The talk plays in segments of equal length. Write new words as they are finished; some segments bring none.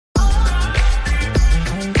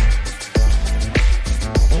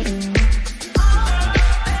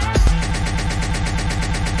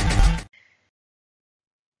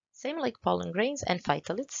Unlike pollen grains and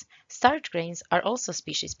phytoliths, starch grains are also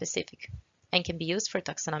species-specific and can be used for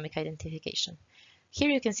taxonomic identification. Here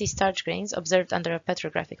you can see starch grains observed under a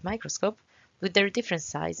petrographic microscope with their different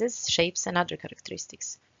sizes, shapes, and other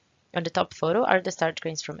characteristics. On the top photo are the starch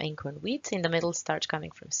grains from einkorn wheat, in the middle starch coming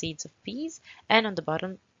from seeds of peas, and on the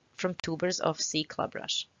bottom from tubers of sea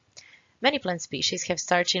clubrush. Many plant species have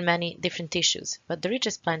starch in many different tissues, but the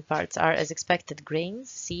richest plant parts are, as expected, grains,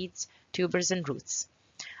 seeds, tubers, and roots.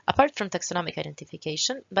 Apart from taxonomic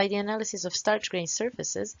identification, by the analysis of starch grain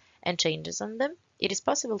surfaces and changes on them, it is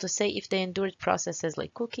possible to say if they endured processes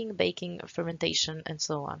like cooking, baking, fermentation, and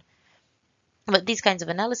so on. But these kinds of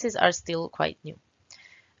analyses are still quite new.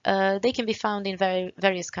 They can be found in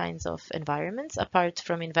various kinds of environments, apart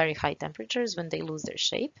from in very high temperatures when they lose their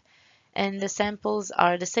shape. And the samples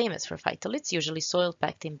are the same as for phytoliths, usually soil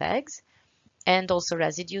packed in bags, and also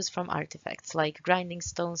residues from artifacts like grinding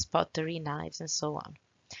stones, pottery, knives, and so on.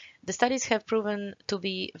 The studies have proven to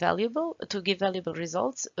be valuable, to give valuable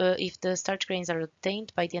results if the starch grains are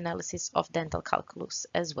obtained by the analysis of dental calculus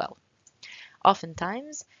as well.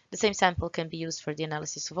 Oftentimes, the same sample can be used for the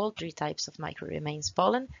analysis of all three types of microremains: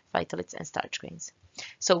 pollen, phytoliths, and starch grains.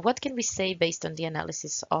 So what can we say based on the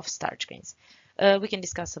analysis of starch grains? We can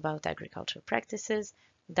discuss about agricultural practices,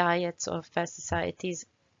 diets of past societies,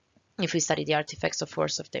 if we study the artifacts of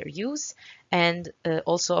force of their use, and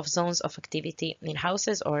also of zones of activity in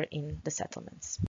houses or in the settlements.